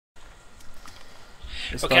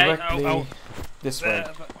It's Okay, directly this way.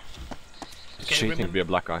 It's cheating to be a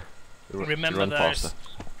black guy. Remember run there's... faster.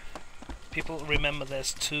 People remember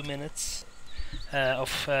there's 2 minutes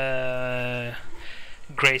of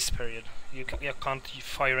grace period. You can't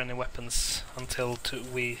fire any weapons until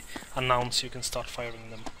we announce you can start firing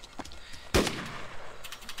them.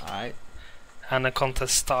 Alright. And the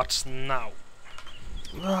contest starts now.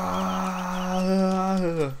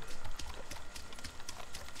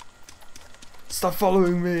 Stop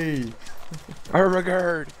following me!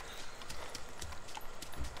 Armagerd!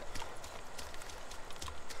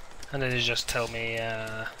 And then you just tell me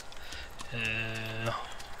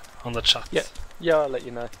on the chat. Yeah, I'll let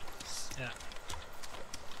you know. Yeah.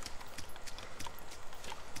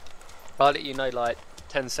 I'll let you know like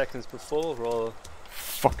 10 seconds before, or...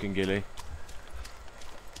 Fucking Gilly.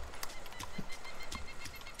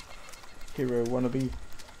 Hero wannabe.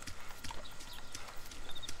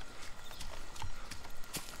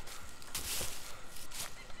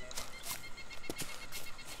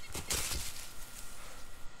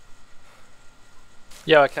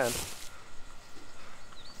 Yeah, I can.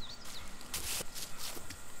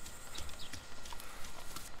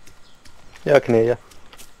 Yeah, I can hear you.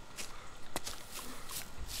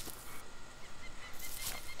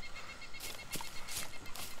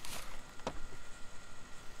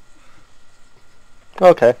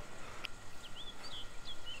 Okay.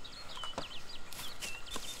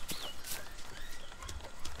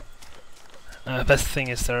 Best thing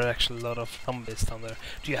is there are actually a lot of zombies down there.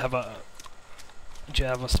 Do you have a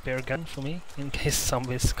spare gun for me in case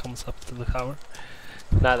zombies comes up to the tower?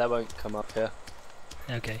 No, that won't come up here.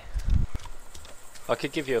 Okay. I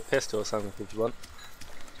could give you a pistol or something if you want.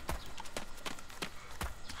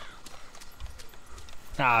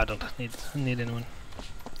 Nah, I don't need anyone.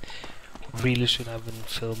 Really should have been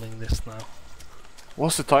filming this now.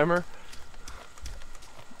 What's the timer?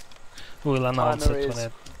 We'll announce Timer it is when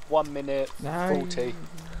it... 1 minute 40.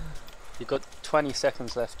 You've got 20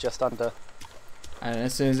 seconds left, just under. And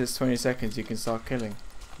as soon as it's 20 seconds, you can start killing.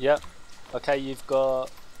 Yep. Okay, you've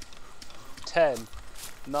got 10,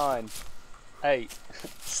 9, 8,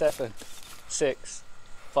 7, 6,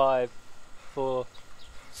 5, 4,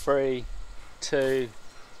 3, 2,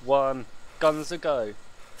 1. Guns a go.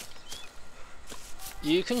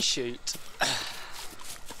 You can shoot.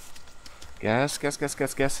 Gas.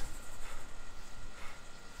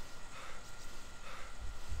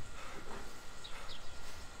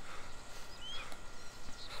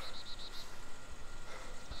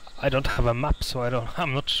 I don't have a map, so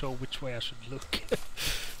I'm not sure which way I should look.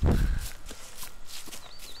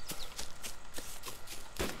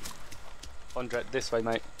 Andre, this way,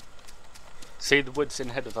 mate. See the woods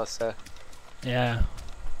in ahead of us there? Yeah.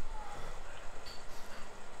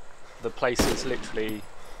 The place is literally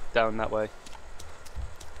down that way.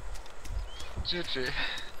 GG.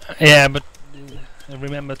 Yeah, but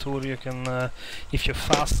remember, Tor, you can, if you're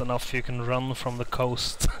fast enough, you can run from the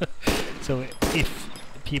coast. So if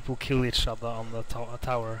people kill each other on the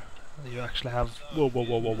tower, you actually have... Whoa.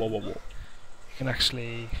 You can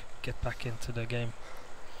actually get back into the game.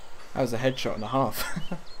 That was a headshot and a half.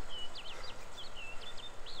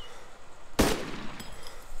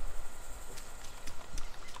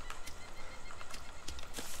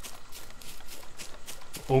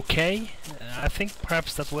 Okay, I think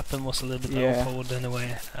perhaps that weapon was a little bit overpowered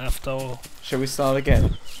anyway, after all. Shall we start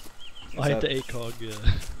again? I had the ACOG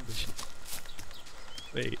mission.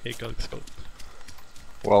 Wait, ACOG scope.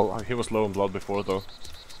 Well, he was low in blood before though.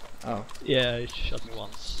 Oh. Yeah, it shot me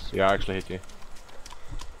once. Yeah, I actually hit you.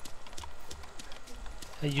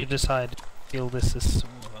 You decide, feel this is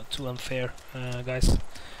too unfair, guys.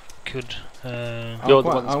 Could... You're the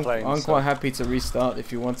ones playing, I'm so. quite happy to restart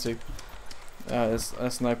if you want to.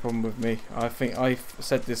 That's no problem with me. I think I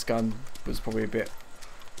said this gun was probably a bit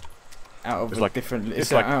out of different.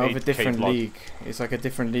 It's like out of a different league. It's like a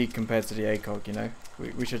different league compared to the ACOG. You know,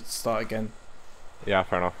 we should start again. Yeah,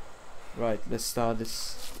 fair enough. Right, let's start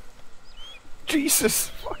this. Jesus,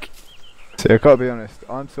 fuck. See, I gotta be honest,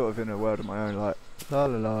 I'm sort of in a world of my own, like, la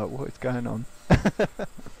la la, what is going on?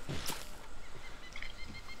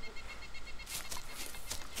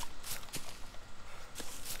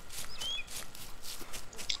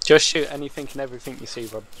 Just shoot anything and everything you see,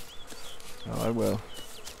 Rob. Oh, I will.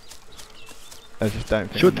 I just don't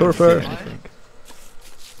think Shoot I'm gonna her first. see anything.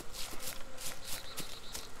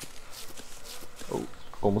 Oh,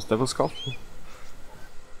 almost devil skull.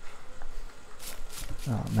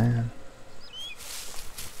 Oh man.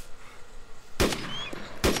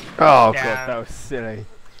 Oh Yeah. god, that was silly.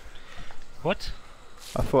 What?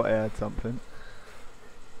 I thought I had something.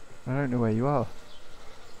 I don't know where you are.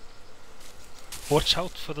 Watch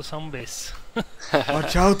out for the zombies.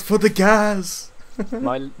 Watch out for the gas!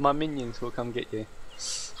 my minions will come get you.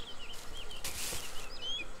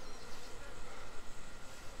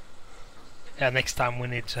 Yeah, next time we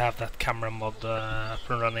need to have that camera mod up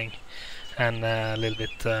and running, and a little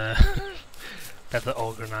bit better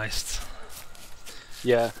organized.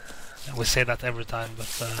 Yeah. We say that every time,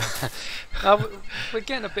 but we're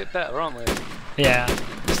getting a bit better, aren't we? yeah,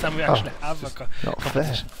 this time we actually have a Not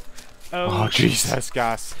competition. Oh, Jesus,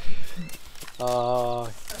 gas.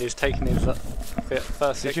 He's taking his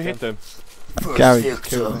first Did you hit victim. them? Gary just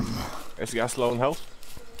killed him. Is gas low on health?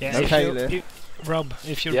 Yeah, Okay, Rob,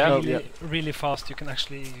 if you're Yeah. really fast, you can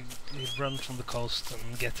actually run from the coast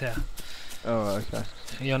and get here. Oh, okay.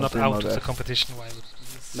 You're I'll not do my out of the best. competition while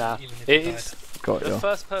Nah, even if it you is. Got The you.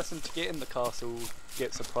 first person to get in the castle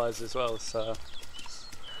gets a prize as well, so...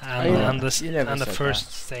 And, yeah. and, You never and the said first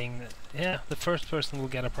that. thing, yeah, the first person will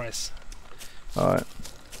get a prize. Alright.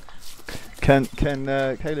 Can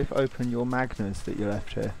Caliph open your magnets that you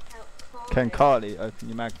left here? Can Carly open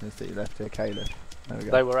your magnets that you left here, Caliph? There we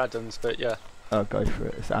go. They were Adams, but yeah. Oh, go for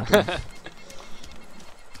it. It's Adams.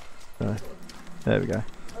 So, there we go.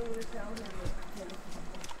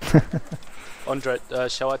 Andre,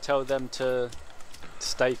 shall I tell them to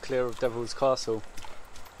stay clear of Devil's Castle?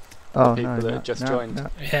 Oh, people no, that no, have just no, joined. no.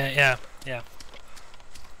 Yeah.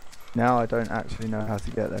 Now I don't actually know how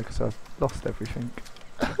to get there because I've lost everything.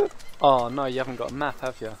 Oh no, you haven't got a map,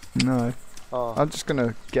 have you? No. Oh. I'm just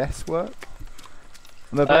gonna guesswork.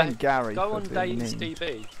 I'm gonna blame Gary Go for on being Dayz mean.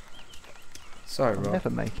 DB. Sorry, I'll Rob. never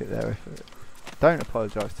make it there if it... Don't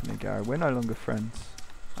apologise to me, Gary. We're no longer friends.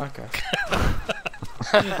 Okay.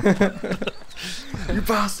 You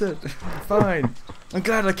bastard! Fine. I'm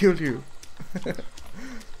glad I killed you.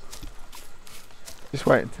 Just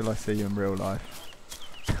wait until I see you in real life.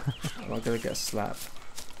 I'm not gonna get slapped.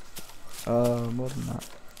 More than that.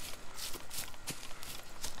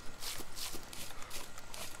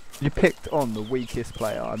 You picked on the weakest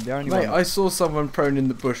player. I'm the only Mate, one. I saw someone prone in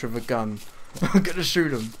the bush with a gun. I'm gonna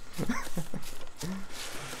shoot him.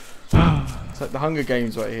 It's like the Hunger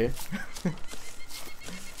Games right here.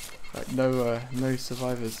 Like no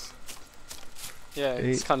survivors. Yeah,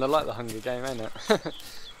 it's kind of like the Hunger Game, ain't it?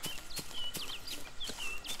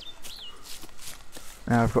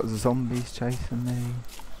 Now I've got the zombies chasing me.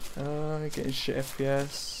 Getting shit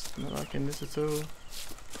FPS. Not liking this at all.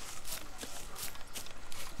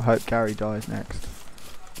 I hope Gary dies next.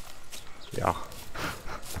 Yeah.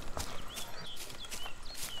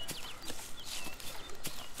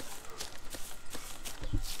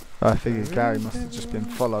 I figured Gary must have just been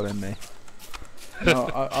following me. No,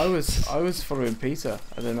 I was following Peter,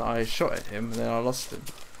 and then I shot at him, and then I lost him.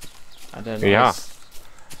 And then Yeah.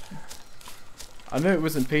 I knew it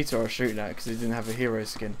wasn't Peter I was shooting at because he didn't have a hero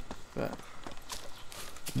skin, but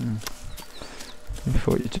You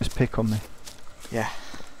thought you'd just pick on me. yeah,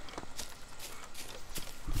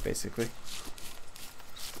 basically.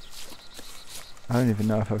 I don't even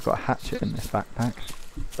know if I've got a hatchet in this backpack.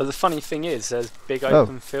 But the funny thing is, there's big Oh,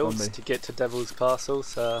 open fields zombie. to get to Devil's Castle,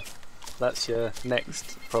 so that's your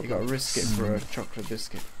next You problem. got to risk it for a chocolate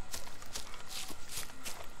biscuit.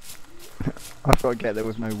 I've got to get there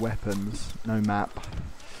with no weapons, no map.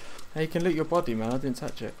 Hey, you can loot your body, man. I didn't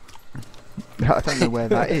touch it. I don't know where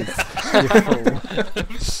that is. You fool.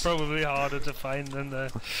 It's probably harder to find than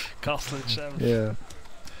the castle itself. Yeah.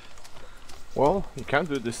 Well, you can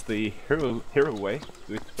do this the hero way.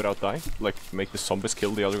 Do it without dying. Like, make the zombies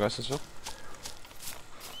kill the other guys and stuff.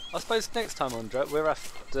 I suppose next time, Andre, we'll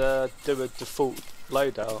have to do a default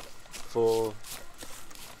loadout for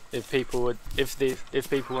if people want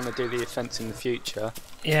to do the offence in the future.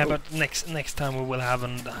 Yeah, but next time we will have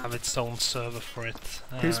its own server for it.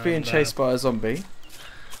 Who's being and, chased by a zombie?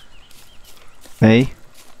 Me?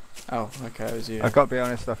 Oh, okay, it was you. I've got to be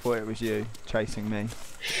honest, I thought it was you chasing me.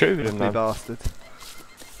 Shoot him You then. bastard.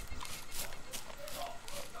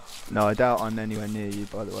 No, I doubt I'm anywhere near you,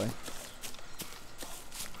 by the way.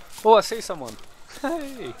 Oh, I see someone.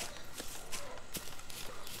 Hey!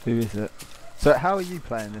 Who is it? So, how are you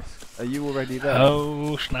playing this? Are you already there?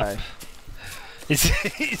 Oh snap! Okay.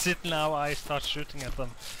 Is it now I start shooting at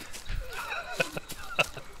them?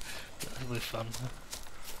 That'll be fun.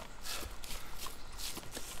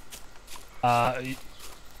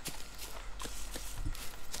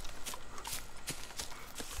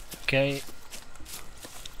 Okay.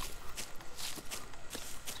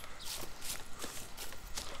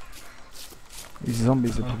 These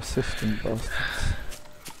zombies are persistent bastards.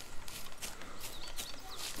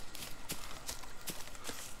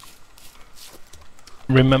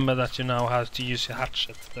 Remember that you now have to use your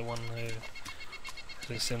hatchet, the one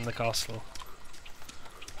who is in the castle.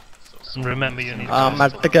 And remember you need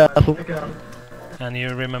At the castle. and you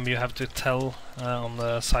remember you have to tell on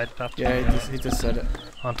the side platform. Yeah, he just said it.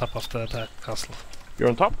 On top of the castle. You're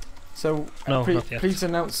on top? So, No, not yet. please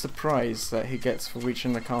announce the prize that he gets for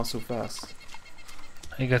reaching the castle first.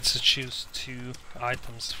 He gets to choose 2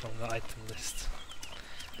 items from the item list.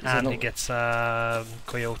 Is that And he not- gets a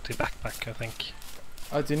coyote backpack, I think.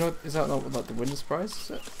 Oh, do you know? Is that not like the winner's prize?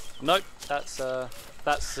 Is it? Nope, that's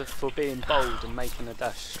for being bold and making a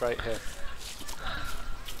dash straight here.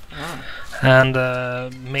 Ah. And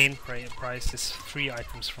main prize is 3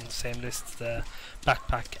 items from the same list: the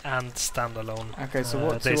backpack and standalone. Okay, so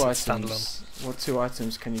what 2 Dayz items? Standalone. What 2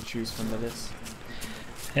 items can you choose from the list?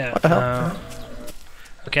 Yeah. What the hell?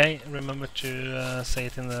 Okay, remember to say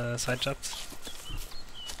it in the side chat.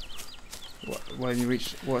 When you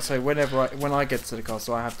reach, so when I get to the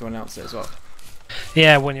castle, I have to announce it as well.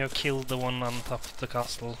 Yeah, when you kill the one on top of the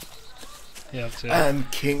castle, you have to. I'm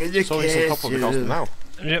king of the So he's on top of the castle now.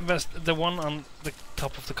 Yeah, but the one on the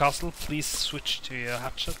top of the castle, please switch to your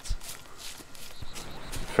hatchet.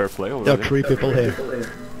 Fair play There are already. 3 people here.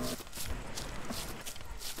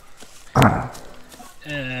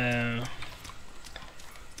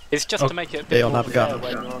 It's just to make it a They bit all more have a fair gun.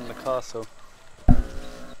 when you're on the castle.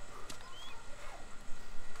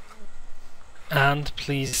 And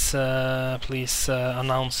please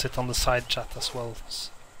announce it on the side chat as well.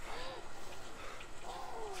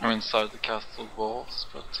 I'm inside the castle walls,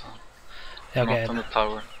 but Okay. not on the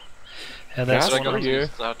tower. Yeah, there's Should I one go on you. use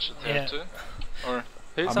the hatchet here Yeah. too? Or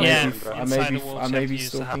Who's I on may yeah, be- Edinburgh? I may inside be- the walls I you may have be to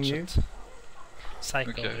use the stalking you. hatchet.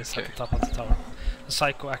 Psycho Okay, is at okay. the top of the tower. The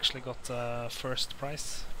Psycho actually got first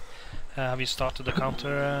prize. Have you started the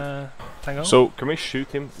counter, Tango? So, can we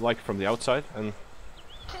shoot him, like, from the outside? And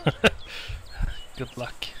Good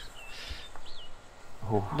luck.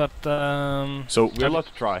 Oh. But So, we're allowed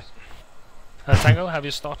to try. Tango, have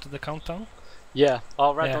you started the countdown? Yeah,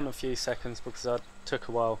 I'll add Yeah. on a few seconds because it took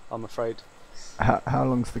a while, I'm afraid. How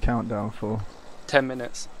long's the countdown for? 10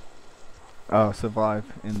 minutes. Oh, survive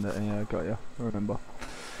in the, yeah, got you, remember.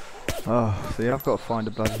 Oh, see, I've got to find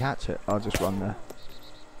a bloody hatchet. I'll just run there.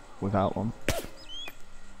 Without one.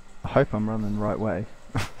 I hope I'm running the right way.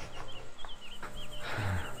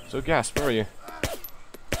 So, Gas, where are you?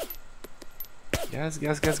 Gas.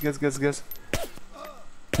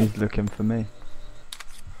 He's looking for me.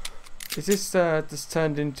 Is this just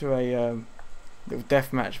turned into a little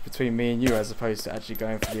death match between me and you, as opposed to actually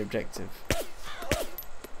going for the objective?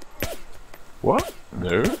 What?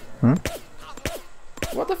 No.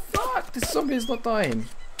 What the fuck? This zombie is not dying.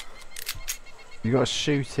 You gotta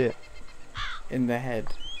shoot it. In the head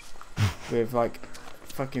with like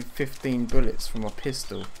fucking 15 bullets from a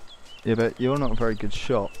pistol. Yeah, but you're not a very good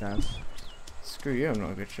shot, Naz. Screw you, I'm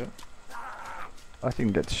not a good shot. I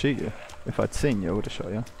didn't get to shoot you. If I'd seen you, I would have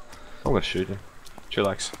shot you. I'm gonna shoot him.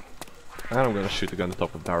 Chillax. And I'm gonna shoot the gun on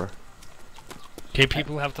top of the tower. Okay,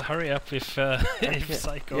 people have to hurry up if if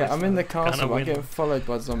Psycho. Yeah, is I'm in the gonna castle, I'm win. getting followed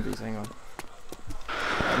by zombies, hang on.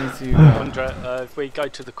 I need to... Andre, if we go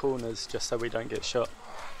to the corners just so we don't get shot.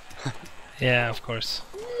 Yeah, of course.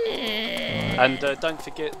 And don't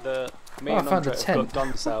forget that me Oh, I and found a Andre have tent. got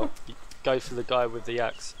guns out. Go for the guy with the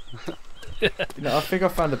axe. You know, I think I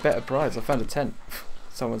found a better prize. I found a tent.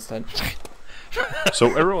 Someone's tent. So,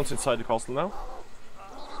 everyone's inside the castle now?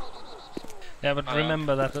 Yeah, but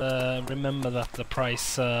remember that the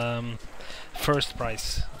price, first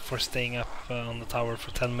price for staying up on the tower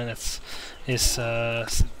for 10 minutes is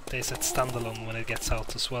they said standalone when it gets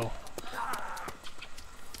out as well.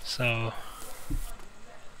 So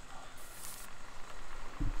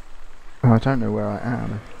Oh, I don't know where I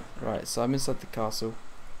am. Right, so I'm inside the castle.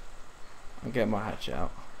 I'm getting my hatchet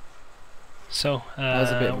out. so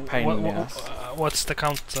That's a bit of a pain in the ass. what's the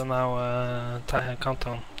count now?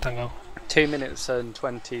 Countdown, Tango. 2 minutes and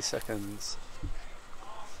 20 seconds.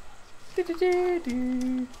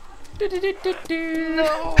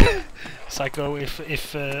 no! Psycho,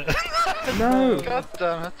 if No! God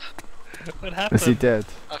damn it! what happened? Is he dead?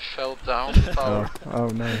 I fell down the tower. Oh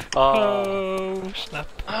no. Oh snap!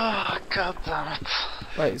 Ah, god damn it!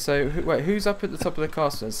 Wait, so who's up at the top of the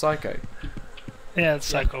castle? It's Psycho. Yeah, it's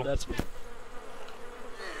Psycho. That's me.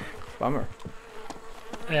 Bummer.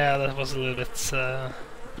 Yeah, that was a little bit.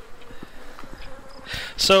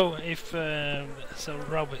 So if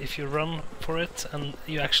Rob, if you run for it and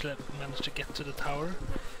you actually manage to get to the tower,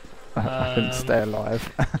 I couldn't stay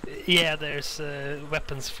alive. yeah, there's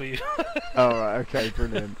weapons for you. Oh right, okay,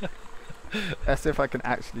 brilliant. Let's see if I can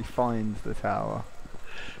actually find the tower.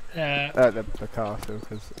 The castle,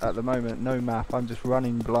 because at the moment, no map, I'm just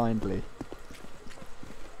running blindly.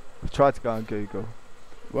 I've tried to go on Google.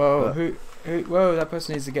 Whoa, But- who? Whoa, that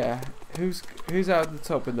person needs to get a. Who's out at the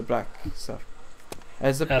top with the black stuff?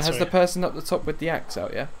 Has the person up the top with the axe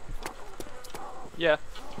out? Yeah. Yeah.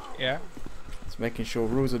 Yeah. It's making sure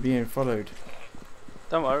rules are being followed.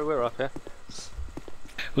 Don't worry, we're up here.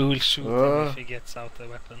 We will shoot him if he gets out the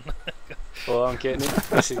weapon. Well, I'm getting it.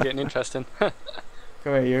 This is getting interesting. Come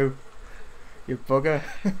here, you bugger.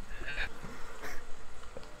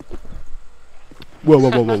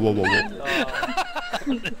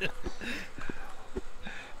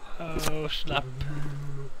 Oh, Oh, snap.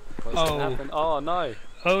 what's gonna happen? Oh no.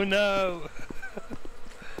 Oh no!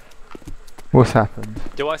 What's happened?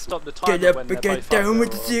 Do I stop the timer Get up when and they're get both down up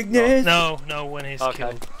with the or sickness. No, when he's Okay.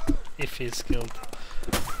 killed. If he's killed.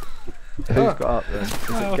 Who's got up then?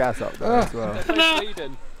 There's a Gaz up there as well. not? They're both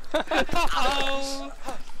bleeding. Oh!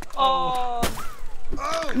 Oh!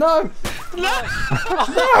 No!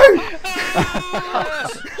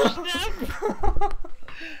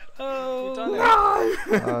 Oh! You've done it.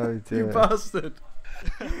 No! Oh You dear. bastard!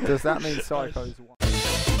 Does that mean Psycho's won?